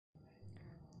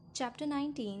Chapter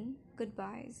 19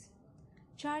 Goodbyes.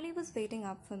 Charlie was waiting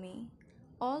up for me.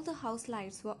 All the house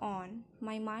lights were on.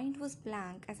 My mind was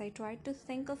blank as I tried to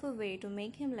think of a way to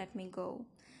make him let me go.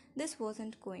 This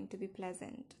wasn't going to be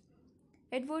pleasant.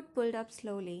 Edward pulled up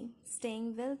slowly,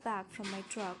 staying well back from my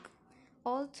truck.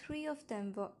 All three of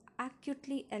them were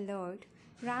acutely alert,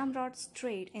 ramrod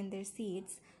straight in their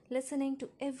seats, listening to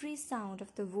every sound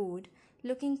of the wood,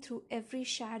 looking through every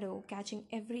shadow, catching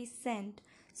every scent,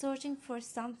 searching for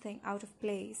something out of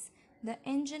place. The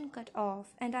engine cut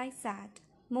off, and I sat,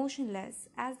 motionless,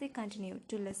 as they continued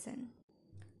to listen.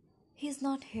 "He's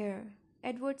not here,"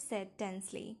 Edward said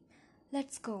tensely.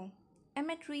 "Let's go."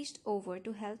 Emmett reached over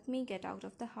to help me get out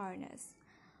of the harness.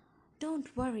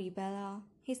 "Don't worry, Bella,"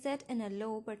 he said in a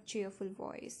low but cheerful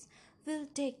voice. "We'll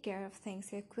take care of things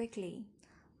here quickly."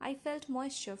 I felt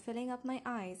moisture filling up my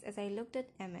eyes as I looked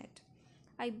at Emmett.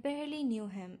 I barely knew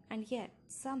him, and yet,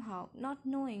 somehow, not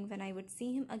knowing when I would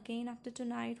see him again after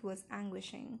tonight was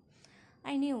anguishing.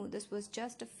 I knew this was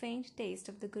just a faint taste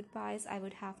of the goodbyes I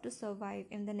would have to survive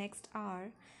in the next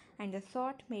hour, and the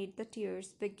thought made the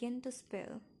tears begin to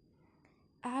spill.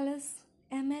 "Alice,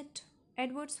 Emmett,"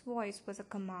 Edward's voice was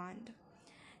a command.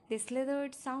 They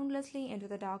slithered soundlessly into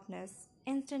the darkness,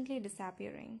 instantly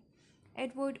disappearing.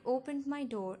 Edward opened my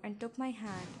door and took my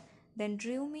hand, then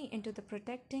drew me into the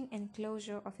protecting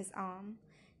enclosure of his arm.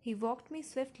 He walked me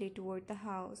swiftly toward the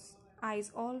house,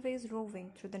 eyes always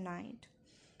roving through the night.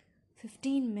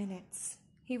 15 minutes,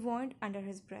 he warned under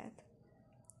his breath.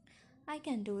 "I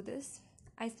can do this,"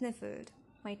 I sniffled.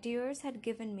 My tears had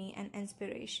given me an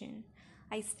inspiration.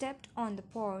 I stepped on the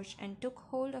porch and took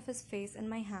hold of his face in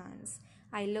my hands.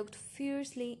 I looked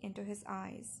fiercely into his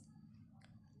eyes.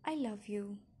 "I love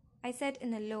you," I said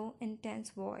in a low, intense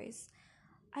voice.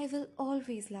 "I will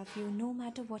always love you, no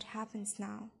matter what happens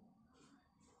now."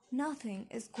 "Nothing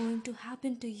is going to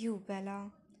happen to you,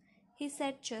 Bella," he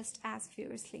said just as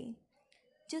fiercely.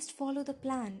 "Just follow the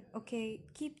plan, okay?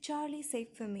 Keep Charlie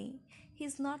safe for me.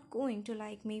 He's not going to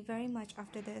like me very much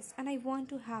after this, and I want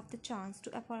to have the chance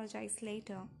to apologize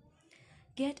later.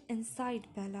 Get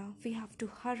inside, Bella. We have to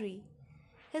hurry."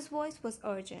 His voice was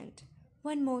urgent.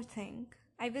 "One more thing,"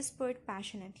 I whispered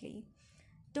passionately.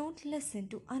 "Don't listen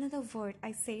to another word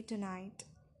I say tonight."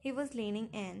 He was leaning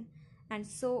in, and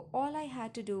so all I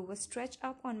had to do was stretch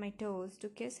up on my toes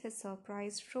to kiss his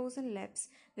surprised frozen lips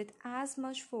with as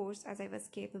much force as I was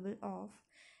capable of.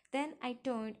 Then I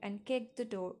turned and kicked the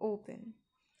door open.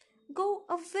 "Go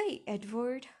away,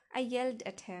 Edward!" I yelled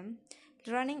at him,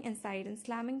 running inside and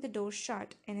slamming the door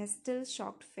shut in his still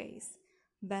shocked face.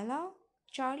 "Bella?"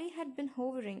 Charlie had been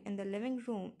hovering in the living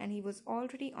room and he was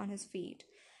already on his feet.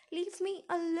 "Leave me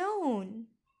alone!"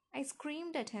 I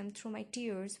screamed at him through my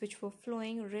tears, which were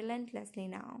flowing relentlessly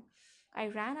now. I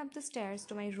ran up the stairs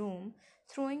to my room,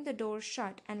 throwing the door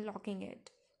shut and locking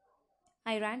it.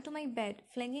 I ran to my bed,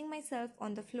 flinging myself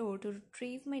on the floor to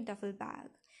retrieve my duffel bag.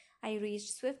 I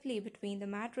reached swiftly between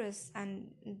the mattress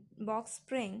and box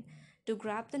spring to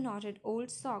grab the knotted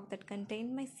old sock that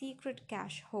contained my secret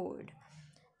cash hoard.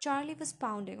 Charlie was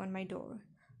pounding on my door.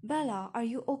 "Bella, are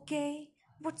you okay?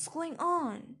 What's going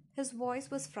on?" His voice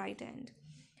was frightened.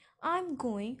 "I'm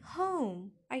going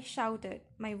home," I shouted,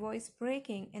 my voice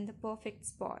breaking in the perfect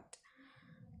spot.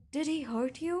 "Did he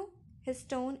hurt you?" His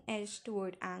tone edged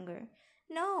toward anger.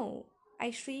 "No,"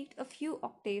 I shrieked a few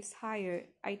octaves higher.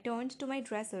 I turned to my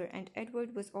dresser and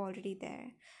Edward was already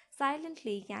there,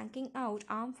 silently yanking out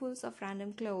armfuls of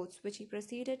random clothes which he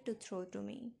proceeded to throw to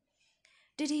me.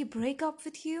 "Did he break up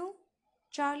with you?"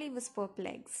 Charlie was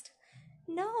perplexed.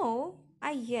 "No,"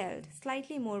 I yelled,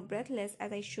 slightly more breathless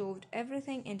as I shoved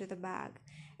everything into the bag.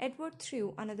 Edward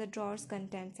threw another drawer's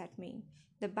contents at me.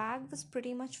 The bag was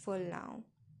pretty much full now.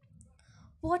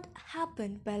 "What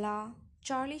happened, Bella?"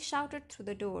 Charlie shouted through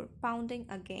the door, pounding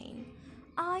again.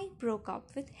 "I broke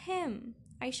up with him,"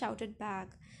 I shouted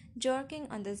back, jerking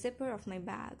on the zipper of my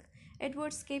bag.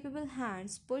 Edward's capable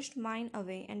hands pushed mine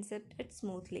away and zipped it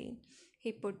smoothly.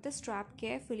 He put the strap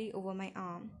carefully over my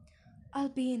arm. "I'll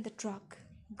be in the truck.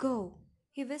 Go,"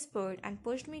 he whispered and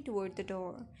pushed me toward the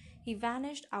door. He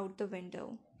vanished out the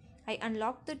window. I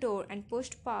unlocked the door and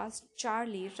pushed past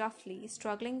Charlie roughly,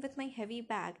 struggling with my heavy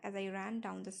bag as I ran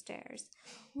down the stairs.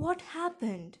 "What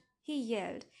happened?" he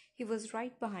yelled. He was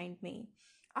right behind me.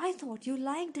 "I thought you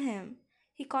liked him."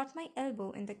 He caught my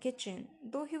elbow in the kitchen.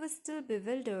 Though he was still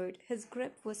bewildered, his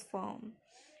grip was firm.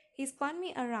 He spun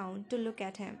me around to look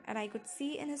at him, and I could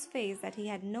see in his face that he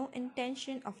had no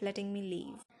intention of letting me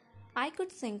leave. I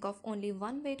could think of only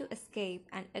one way to escape,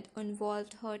 and it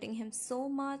involved hurting him so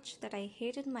much that I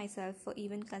hated myself for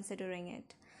even considering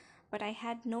it. But I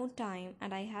had no time,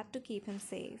 and I had to keep him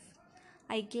safe.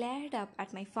 I glared up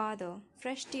at my father,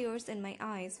 fresh tears in my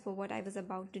eyes for what I was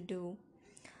about to do.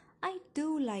 I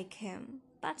do like him.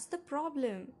 That's the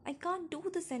problem. I can't do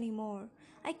this anymore.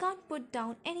 I can't put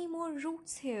down any more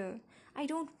roots here. I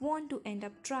don't want to end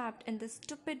up trapped in this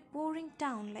stupid, boring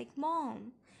town like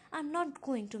Mom. I'm not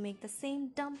going to make the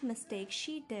same dumb mistake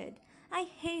she did. I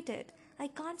hate it. I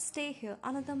can't stay here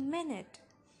another minute.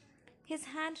 His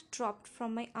hand dropped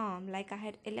from my arm like I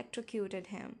had electrocuted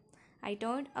him. I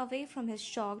turned away from his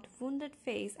shocked, wounded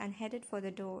face and headed for the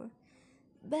door.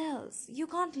 Bells, you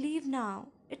can't leave now.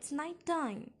 It's night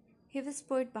time, he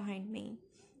whispered behind me.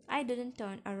 I didn't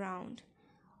turn around.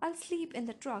 I'll sleep in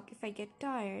the truck if I get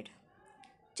tired.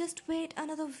 Just wait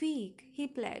another week, he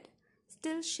pled,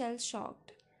 still shell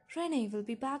shocked. Renee will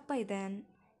be back by then.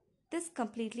 This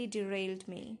completely derailed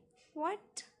me.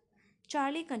 What?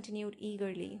 Charlie continued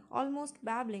eagerly, almost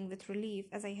babbling with relief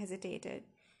as I hesitated.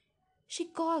 She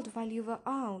called while you were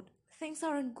out. Things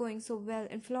aren't going so well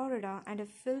in Florida, and if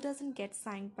Phil doesn't get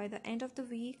signed by the end of the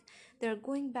week, they're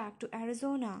going back to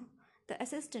Arizona. The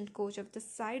assistant coach of the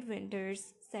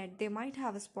Sidewinders said they might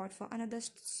have a spot for another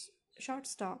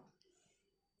shortstop.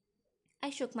 I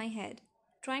shook my head,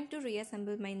 trying to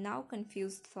reassemble my now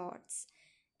confused thoughts.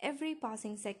 Every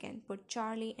passing second put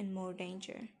Charlie in more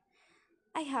danger.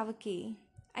 I have a key,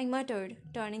 I muttered,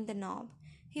 turning the knob.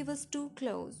 He was too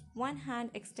close, one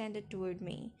hand extended toward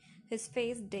me, his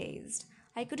face dazed.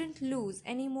 I couldn't lose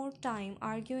any more time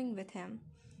arguing with him.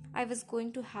 I was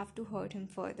going to have to hurt him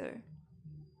further.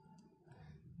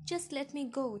 Just let me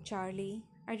go, Charlie.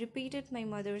 I repeated my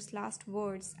mother's last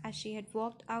words as she had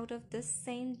walked out of this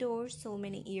same door so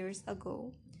many years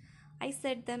ago. I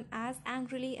said them as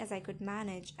angrily as I could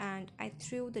manage, and I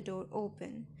threw the door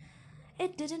open.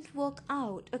 It didn't work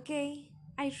out, okay?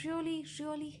 I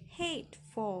really hate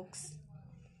folks.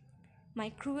 My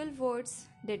cruel words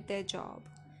did their job.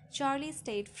 Charlie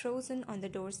stayed frozen on the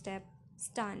doorstep,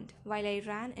 stunned, while I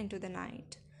ran into the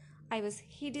night. I was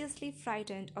hideously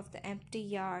frightened of the empty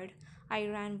yard. I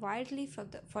ran wildly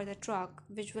for the truck,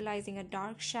 visualizing a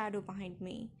dark shadow behind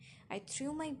me. I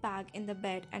threw my bag in the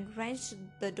bed and wrenched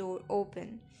the door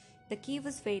open. The key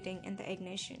was waiting in the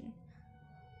ignition.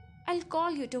 I'll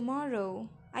call you tomorrow,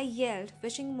 I yelled,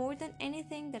 wishing more than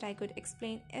anything that I could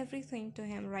explain everything to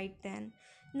him right then,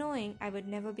 knowing I would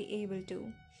never be able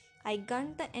to. I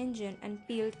gunned the engine and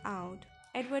peeled out.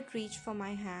 Edward reached for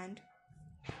my hand.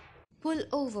 Pull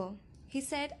over, he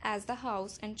said as the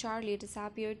house and Charlie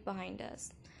disappeared behind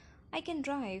us. I can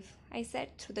drive, I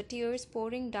said through the tears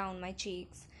pouring down my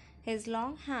cheeks. His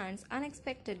long hands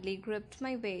unexpectedly gripped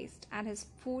my waist, and his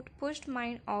foot pushed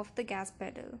mine off the gas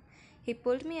pedal. He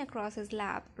pulled me across his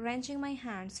lap, wrenching my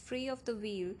hands free of the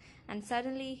wheel, and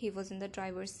suddenly he was in the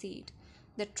driver's seat.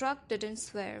 The truck didn't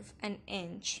swerve an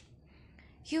inch.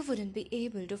 You wouldn't be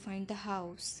able to find the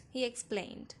house, he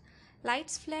explained.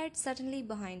 Lights flared suddenly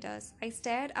behind us. I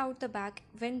stared out the back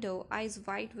window, eyes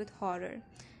wide with horror.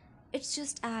 It's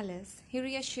just Alice, he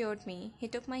reassured me. He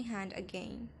took my hand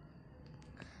again.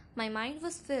 My mind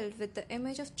was filled with the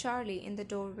image of Charlie in the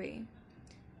doorway.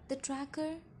 The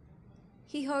tracker?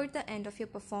 He heard the end of your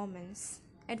performance,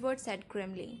 Edward said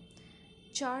grimly.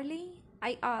 Charlie?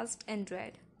 I asked in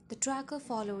dread. The tracker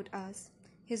followed us.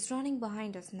 He's running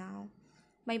behind us now.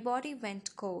 My body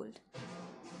went cold.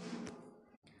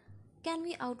 Can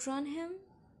we outrun him?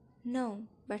 No,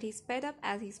 but he sped up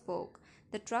as he spoke.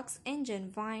 The truck's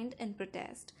engine whined in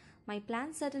protest. My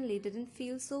plan suddenly didn't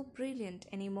feel so brilliant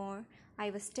anymore. I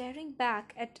was staring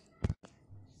back at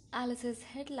Alice's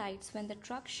headlights when the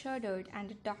truck shuddered and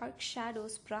a dark shadow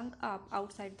sprung up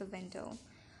outside the window.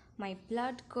 My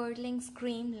blood-curdling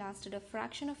scream lasted a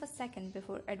fraction of a second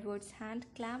before Edward's hand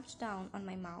clamped down on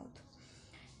my mouth.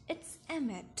 It's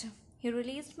Emmett. He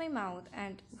released my mouth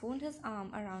and wound his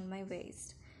arm around my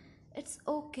waist. It's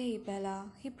okay, Bella,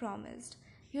 he promised.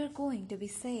 You're going to be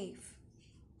safe.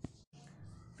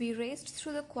 We raced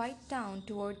through the quiet town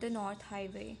toward the North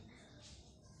Highway.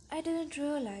 I didn't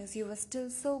realize you were still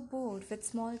so bored with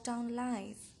small town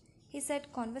life, he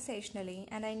said conversationally,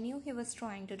 and I knew he was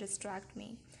trying to distract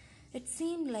me. It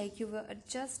seemed like you were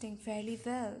adjusting fairly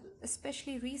well,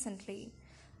 especially recently.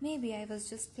 Maybe I was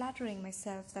just flattering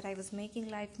myself that I was making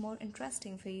life more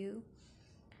interesting for you.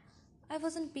 I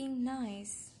wasn't being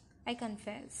nice, I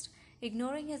confessed,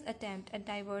 ignoring his attempt at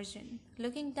diversion,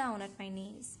 looking down at my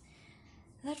knees.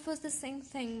 That was the same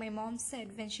thing my mom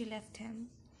said when she left him.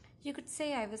 You could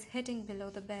say I was hitting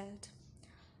below the belt.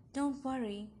 Don't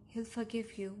worry, he'll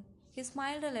forgive you. He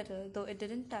smiled a little, though it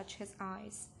didn't touch his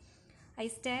eyes. I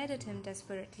stared at him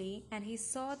desperately, and he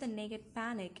saw the naked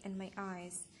panic in my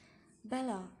eyes.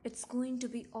 Bella, it's going to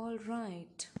be all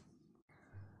right.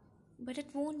 But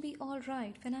it won't be all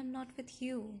right when I'm not with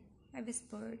you, I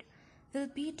whispered. We'll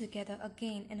be together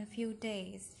again in a few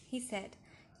days, he said,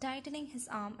 tightening his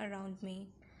arm around me.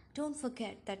 Don't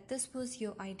forget that this was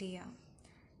your idea.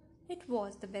 It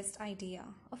was the best idea.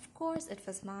 Of course, it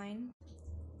was mine.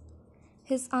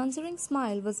 His answering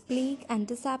smile was bleak and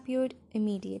disappeared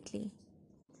immediately.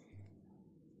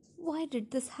 Why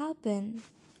did this happen?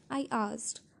 I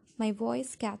asked, my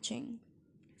voice catching.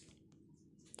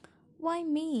 Why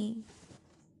me?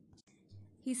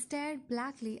 He stared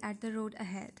blackly at the road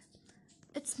ahead.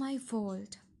 It's my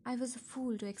fault. I was a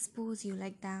fool to expose you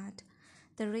like that.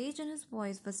 The rage in his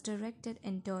voice was directed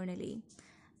internally.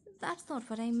 That's not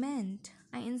what I meant,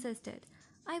 I insisted.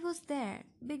 I was there.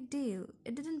 Big deal.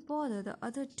 It didn't bother the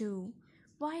other two.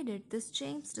 Why did this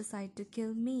James decide to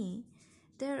kill me?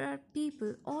 There are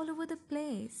people all over the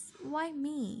place. Why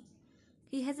me?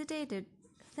 He hesitated,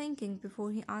 thinking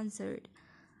before he answered.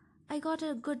 I got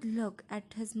a good look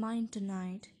at his mind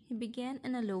tonight, he began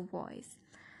in a low voice.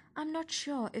 I'm not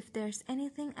sure if there's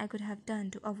anything I could have done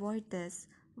to avoid this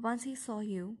once he saw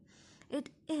you. It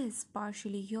is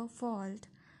partially your fault.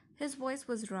 His voice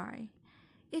was dry.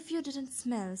 If you didn't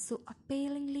smell so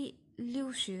appallingly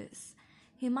luscious,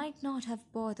 he might not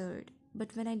have bothered.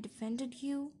 But when I defended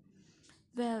you,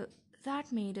 well,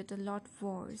 that made it a lot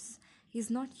worse. He's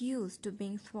not used to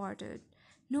being thwarted,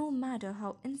 no matter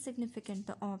how insignificant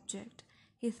the object.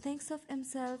 He thinks of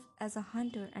himself as a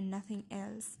hunter and nothing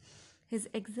else. His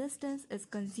existence is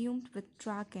consumed with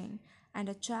tracking, and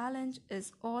a challenge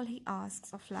is all he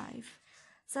asks of life.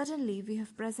 Suddenly, we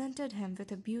have presented him with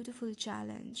a beautiful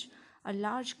challenge, a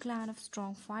large clan of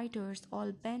strong fighters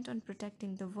all bent on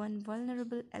protecting the one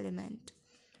vulnerable element.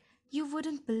 You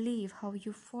wouldn't believe how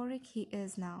euphoric he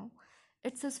is now.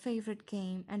 It's his favorite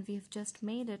game, and we've just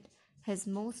made it his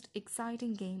most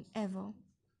exciting game ever.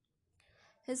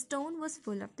 His tone was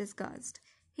full of disgust.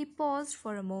 He paused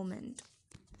for a moment.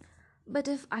 But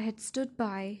if I had stood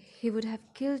by, he would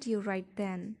have killed you right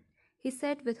then, he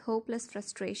said with hopeless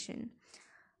frustration.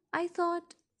 I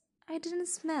thought I didn't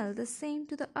smell the same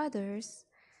to the others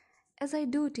as I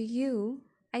do to you,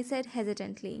 I said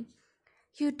hesitantly.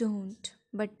 You don't,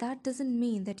 but that doesn't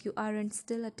mean that you aren't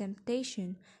still a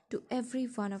temptation to every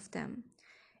one of them.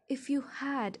 If you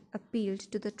had appealed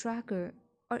to the tracker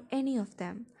or any of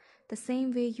them, the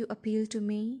same way you appeal to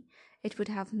me, it would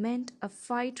have meant a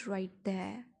fight right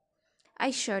there. I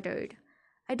shuddered.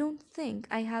 I don't think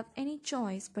I have any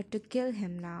choice but to kill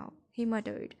him now, he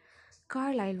muttered.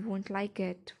 Carlyle won't like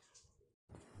it.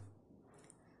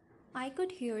 I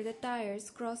could hear the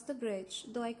tires cross the bridge,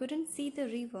 though I couldn't see the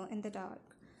river in the dark.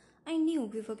 I knew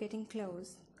we were getting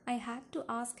close. I had to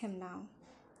ask him now.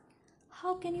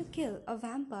 How can you kill a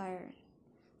vampire?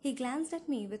 He glanced at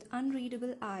me with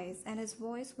unreadable eyes, and his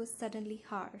voice was suddenly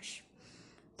harsh.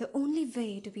 The only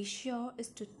way to be sure is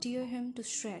to tear him to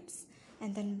shreds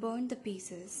and then burn the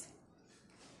pieces.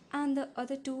 And the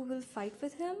other two will fight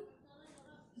with him?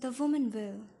 The woman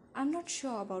will. I'm not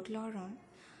sure about Laurent.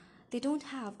 They don't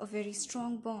have a very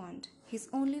strong bond. He's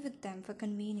only with them for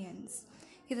convenience.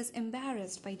 He was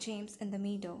embarrassed by James in the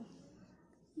meadow.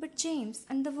 But James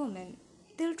and the woman,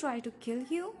 they'll try to kill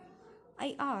you?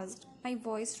 I asked, my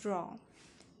voice raw.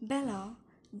 Bella,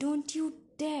 don't you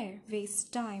dare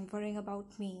waste time worrying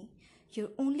about me. Your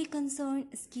only concern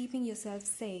is keeping yourself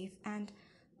safe and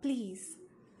please,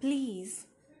 please,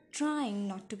 trying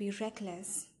not to be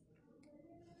reckless.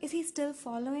 Is he still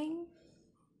following?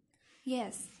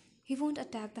 Yes, he won't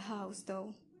attack the house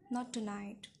though. Not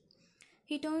tonight.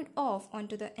 He turned off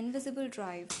onto the invisible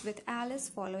drive with Alice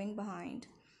following behind.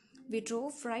 We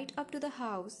drove right up to the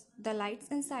house. The lights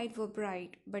inside were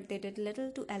bright, but they did little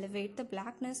to elevate the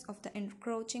blackness of the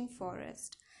encroaching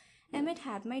forest. Emmett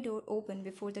had my door open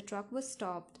before the truck was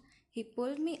stopped. He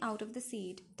pulled me out of the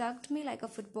seat, tugged me like a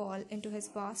football into his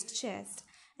vast chest,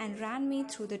 and ran me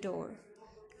through the door.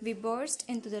 We burst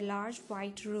into the large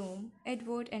white room,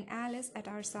 Edward and Alice at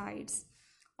our sides.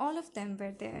 All of them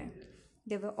were there.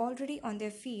 They were already on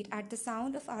their feet at the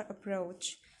sound of our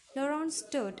approach. Laurent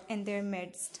stood in their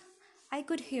midst. I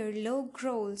could hear low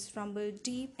growls rumble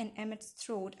deep in Emmett's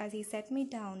throat as he set me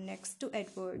down next to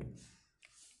Edward.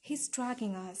 He's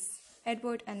tracking us,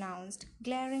 Edward announced,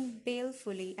 glaring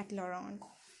balefully at Laurent.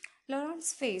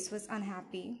 Laurent's face was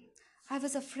unhappy. I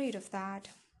was afraid of that.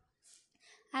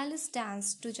 Alice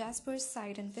danced to Jasper's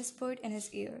side and whispered in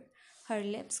his ear. Her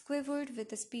lips quivered with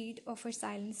the speed of her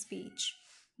silent speech.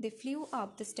 They flew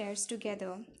up the stairs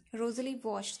together. Rosalie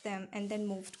watched them and then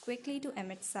moved quickly to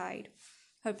Emmett's side.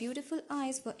 Her beautiful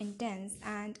eyes were intense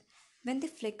and, when they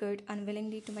flickered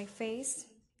unwillingly to my face,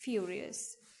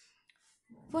 furious.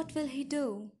 What will he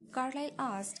do? Carlyle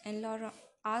asked, and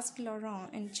asked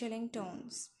Laurent in chilling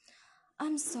tones.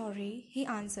 I'm sorry, he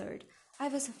answered. I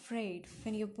was afraid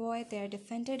when your boy there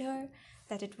defended her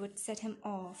that it would set him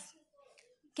off.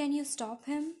 Can you stop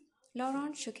him?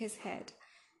 Laurent shook his head.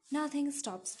 Nothing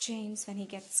stops James when he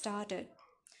gets started.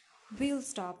 We'll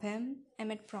stop him,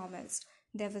 Emmett promised.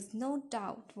 There was no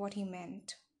doubt what he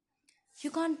meant.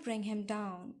 You can't bring him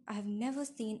down. I have never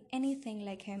seen anything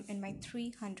like him in my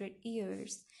 300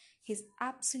 years. He's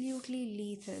absolutely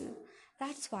lethal.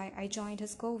 That's why I joined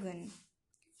his coven.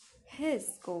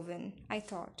 His coven, I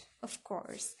thought. Of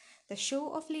course, the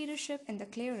show of leadership in the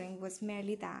clearing was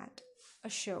merely that, a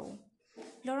show.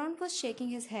 Laurent was shaking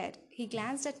his head. He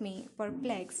glanced at me,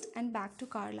 perplexed, and back to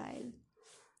Carlyle.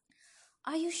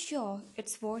 Are you sure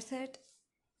it's worth it?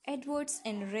 Edward's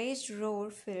enraged roar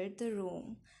filled the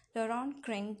room. Laurent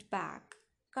cringed back.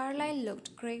 Carlyle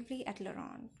looked gravely at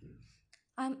Laurent.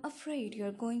 I'm afraid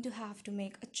you're going to have to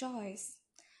make a choice.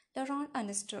 Laurent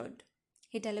understood.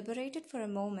 He deliberated for a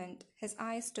moment. His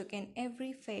eyes took in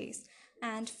every face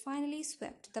and finally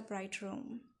swept the bright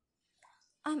room.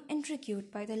 I'm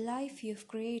intrigued by the life you've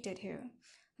created here,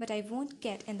 but I won't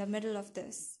get in the middle of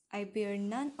this. I bear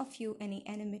none of you any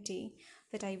enmity,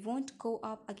 but I won't go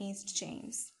up against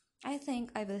James. I think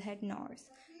I will head north,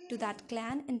 to that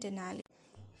clan in Denali.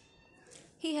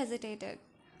 He hesitated.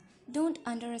 Don't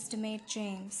underestimate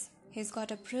James. He's got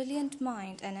a brilliant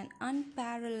mind and an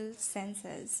unparalleled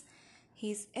senses.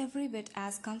 He's every bit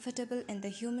as comfortable in the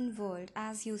human world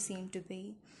as you seem to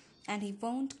be, and he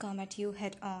won't come at you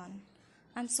head on.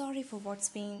 I'm sorry for what's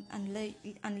being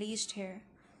unleashed here.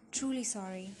 Truly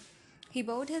sorry. He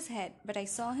bowed his head, but I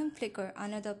saw him flicker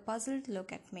another puzzled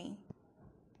look at me.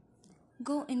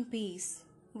 Go in peace,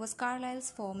 was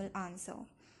Carlyle's formal answer.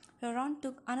 Laurent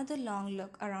took another long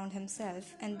look around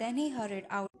himself, and then he hurried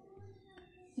out.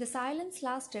 The silence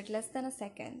lasted less than a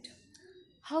second.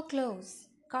 How close?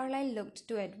 Carlyle looked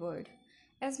to Edward.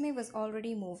 Esme was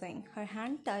already moving. Her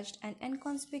hand touched an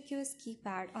inconspicuous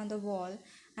keypad on the wall,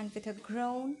 and with a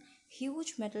groan,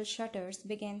 huge metal shutters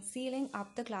began sealing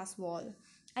up the glass wall.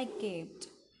 I gaped.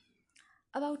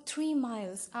 About 3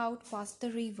 miles out past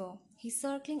the river, he's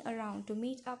circling around to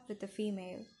meet up with the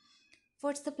female.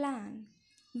 What's the plan?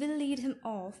 We'll lead him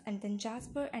off, and then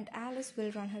Jasper and Alice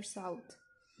will run her south.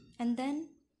 And then?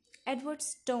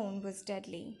 Edward's tone was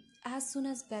deadly. As soon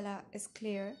as Bella is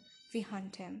clear, we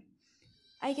hunt him.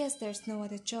 I guess there's no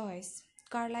other choice.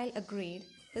 Carlyle agreed,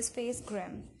 his face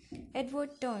grim. Edward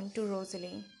turned to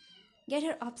Rosalie. Get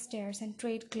her upstairs and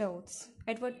trade clothes,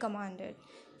 Edward commanded.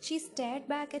 She stared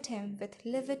back at him with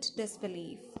livid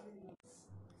disbelief.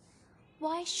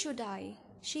 Why should I?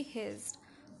 She hissed.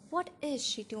 What is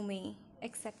she to me,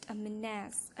 except a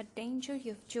menace, a danger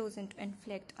you've chosen to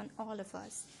inflict on all of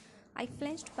us? I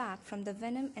flinched back from the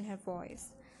venom in her voice.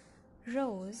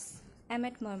 Rose,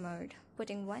 Emmett murmured,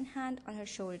 putting one hand on her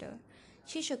shoulder.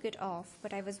 She shook it off,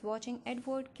 but I was watching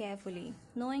Edward carefully,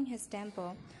 knowing his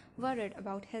temper, worried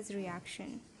about his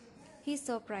reaction. He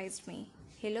surprised me.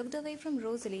 He looked away from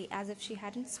Rosalie as if she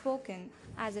hadn't spoken,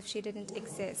 as if she didn't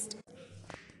exist.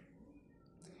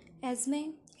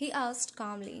 Esme? He asked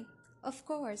calmly. Of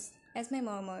course, Esme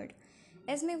murmured.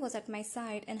 Esme was at my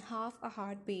side in half a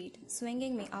heartbeat,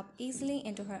 swinging me up easily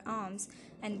into her arms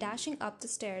and dashing up the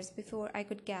stairs before I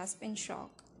could gasp in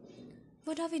shock.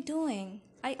 What are we doing?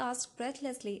 I asked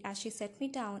breathlessly as she set me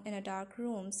down in a dark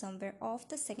room somewhere off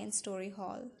the second-story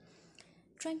hall.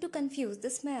 Trying to confuse the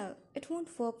smell. It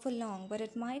won't work for long, but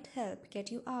it might help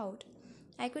get you out.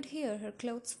 I could hear her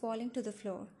clothes falling to the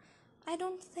floor. I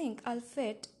don't think I'll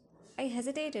fit. I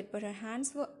hesitated, but her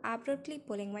hands were abruptly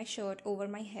pulling my shirt over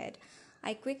my head.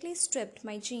 I quickly stripped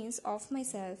my jeans off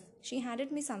myself. She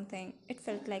handed me something. It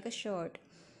felt like a shirt.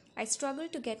 I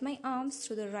struggled to get my arms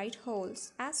through the right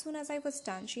holes. As soon as I was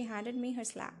done, she handed me her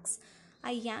slacks.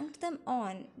 I yanked them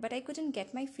on, but I couldn't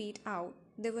get my feet out.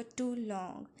 They were too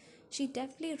long. She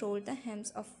deftly rolled the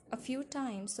hems a few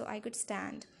times so I could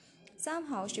stand.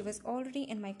 Somehow she was already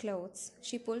in my clothes.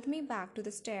 She pulled me back to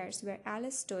the stairs where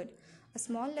Alice stood, a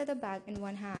small leather bag in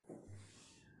one hand.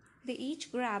 They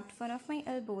each grabbed one of my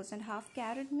elbows and half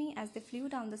carried me as they flew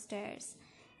down the stairs.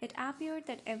 It appeared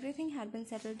that everything had been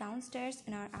settled downstairs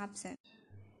in our absence.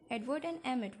 Edward and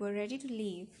Emmett were ready to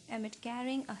leave, Emmett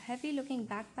carrying a heavy-looking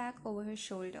backpack over his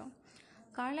shoulder.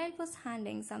 Carlyle was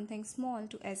handing something small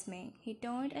to Esme. He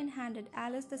turned and handed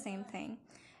Alice the same thing.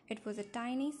 It was a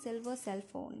tiny silver cell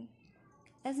phone.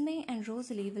 Esme and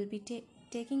Rosalie will be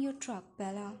taking your truck,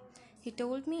 Bella, he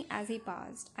told me as he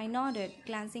passed. I nodded,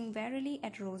 glancing warily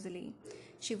at Rosalie.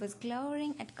 She was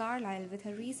glowering at Carlyle with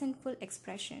her resentful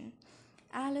expression.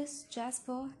 Alice,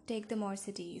 Jasper, take the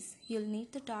Mercedes. You'll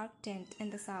need the dark tent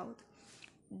in the south.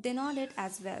 They nodded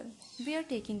as well. We are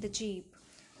taking the jeep.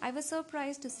 I was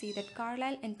surprised to see that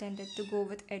Carlyle intended to go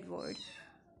with Edward.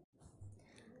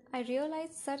 I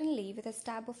realized suddenly with a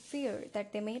stab of fear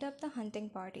that they made up the hunting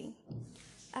party.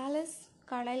 Alice,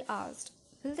 Carlyle asked,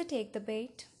 will they take the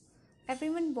bait?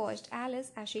 Everyone watched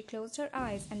Alice as she closed her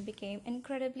eyes and became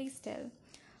incredibly still.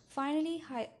 Finally,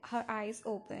 her eyes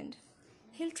opened.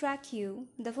 He'll track you.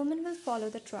 The woman will follow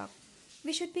the truck.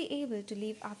 We should be able to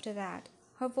leave after that.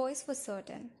 Her voice was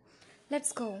certain.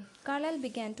 Let's go. Carlyle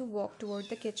began to walk toward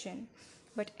the kitchen,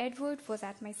 but Edward was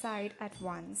at my side at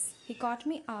once. He caught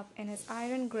me up in his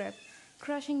iron grip,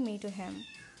 crushing me to him.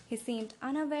 He seemed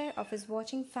unaware of his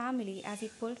watching family as he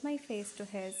pulled my face to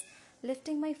his,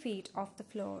 lifting my feet off the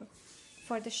floor.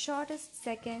 For the shortest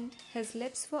second, his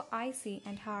lips were icy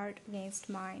and hard against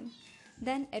mine.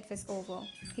 Then it was over.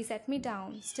 He set me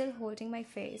down, still holding my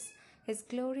face, his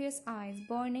glorious eyes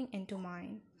burning into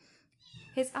mine.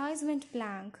 His eyes went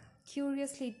blank,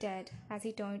 curiously dead, as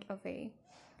he turned away.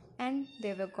 And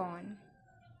they were gone.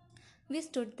 We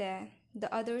stood there,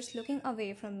 the others looking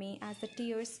away from me as the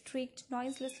tears streaked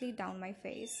noiselessly down my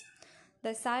face.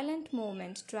 The silent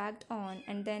moment dragged on,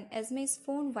 and then Esme's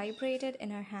phone vibrated in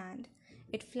her hand.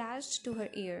 It flashed to her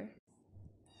ear.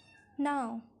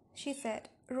 Now, she said.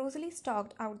 Rosalie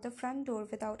stalked out the front door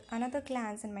without another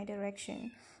glance in my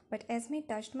direction, but Esme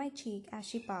touched my cheek as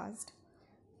she passed.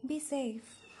 Be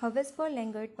safe. Her whisper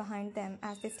lingered behind them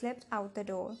as they slipped out the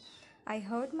door. I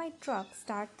heard my truck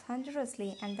start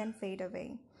thunderously and then fade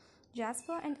away.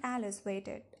 Jasper and Alice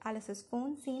waited. Alice's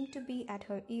phone seemed to be at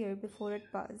her ear before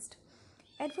it buzzed.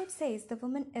 Edward says the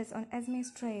woman is on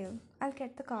Esme's trail. I'll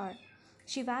get the car.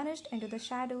 She vanished into the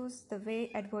shadows the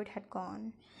way Edward had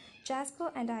gone.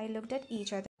 Jasper and I looked at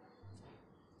each other.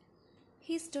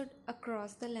 He stood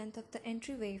across the length of the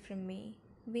entryway from me,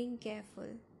 being careful.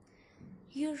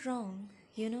 You're wrong,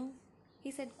 you know,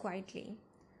 he said quietly.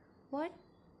 What?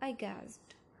 I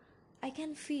gasped. I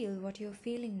can feel what you're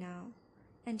feeling now,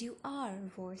 and you are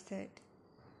worth it.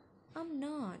 I'm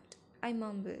not, I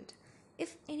mumbled.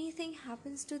 If anything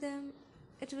happens to them,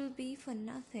 it will be for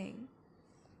nothing.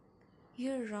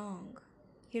 You're wrong,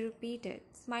 he repeated,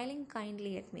 smiling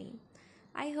kindly at me.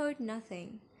 I heard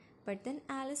nothing, but then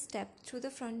Alice stepped through the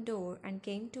front door and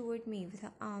came toward me with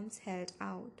her arms held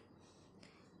out.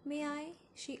 May I?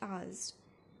 She asked.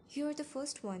 You're the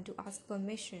first one to ask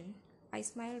permission. I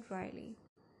smiled wryly.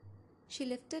 She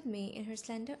lifted me in her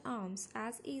slender arms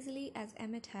as easily as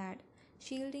Emmett had,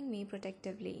 shielding me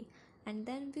protectively, and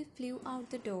then we flew out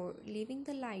the door, leaving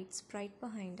the lights bright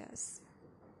behind us.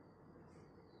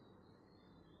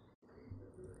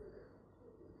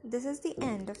 This is the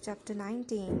end of chapter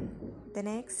 19. The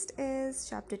next is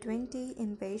chapter 20,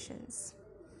 Impatience.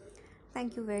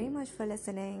 Thank you very much for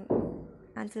listening.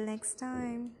 Until next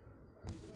time.